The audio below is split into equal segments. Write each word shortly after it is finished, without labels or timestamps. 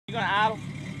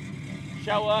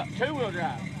Show up, two-wheel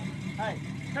drive. Hey,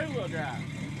 two-wheel drive.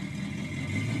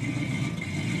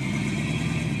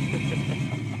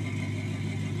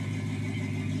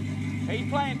 He's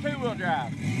playing two-wheel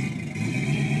drive.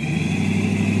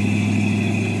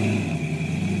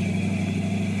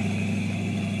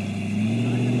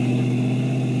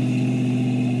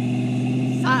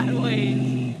 Sideways.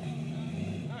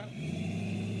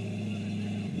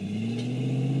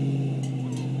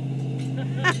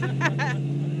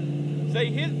 See,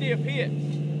 his dip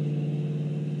hits.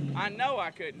 I know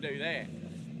I couldn't do that.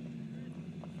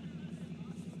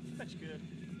 That's good.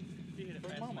 You hit it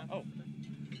fast Mama. enough. Oh.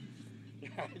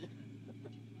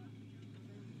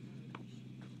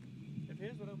 If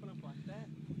his would open up like that,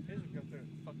 his would go through it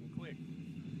fucking quick.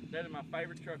 That is my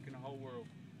favorite truck in the whole world.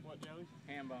 What, Joey's?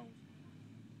 Ham bones.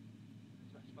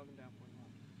 It's spoken down for you.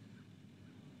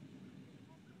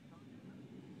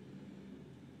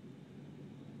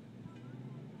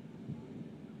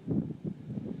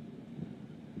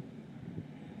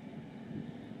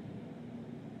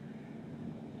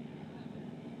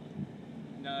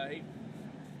 No,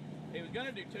 he was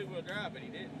gonna do two-wheel drive, but he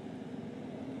didn't.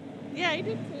 Yeah, he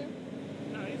did too.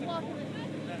 No, he's Walking walking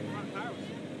it. that front tire was.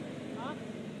 Huh?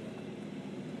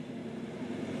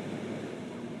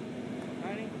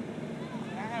 Honey,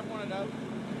 can I have one of those?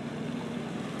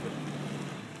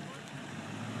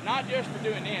 Not just for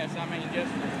doing this, I mean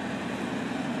just for...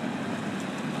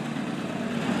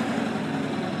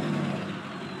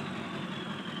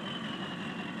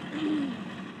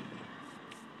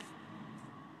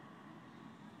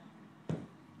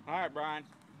 All right, Brian,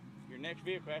 your next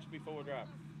vehicle has to be four-wheel drive.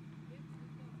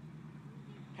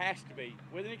 Has to be,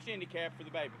 with an extended cab for the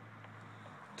baby.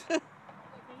 All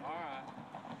right.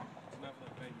 Enough of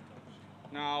that baby talk.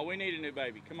 No, we need a new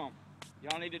baby. Come on.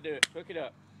 Y'all need to do it. Hook it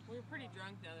up. We were pretty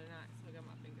drunk the other night, so I got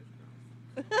my fingers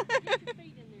crossed. Put your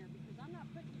feet in there because I'm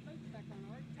not putting your boots back on,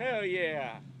 alright? Hell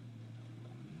yeah.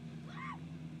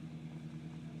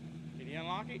 Did he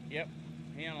unlock it? Yep,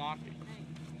 he unlocked it.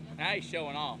 Now he's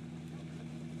showing off.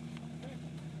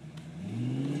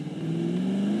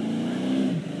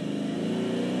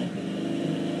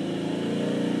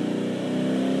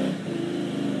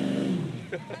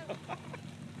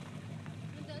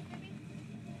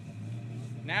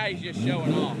 Now he's just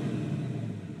showing off.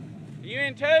 You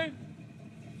in too? Think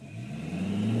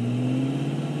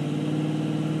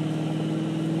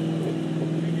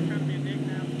you're trying to be a dick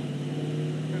now?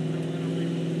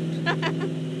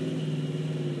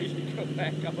 He should go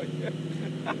back on you.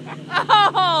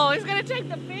 Oh, he's gonna take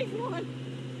the big one.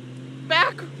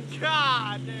 Back.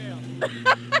 God damn.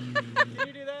 Can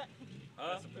you do that?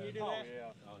 Can you do that?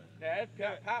 Yeah,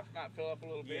 that pipe might fill up a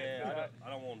little bit. Yeah, I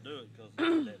don't want to do it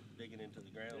because that digging into the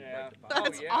ground. Yeah. Break the pipe.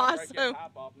 That's Break that awesome.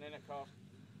 pipe off, and then it costs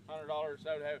 $100 or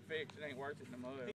so to have it fixed. It ain't worth it in the mud.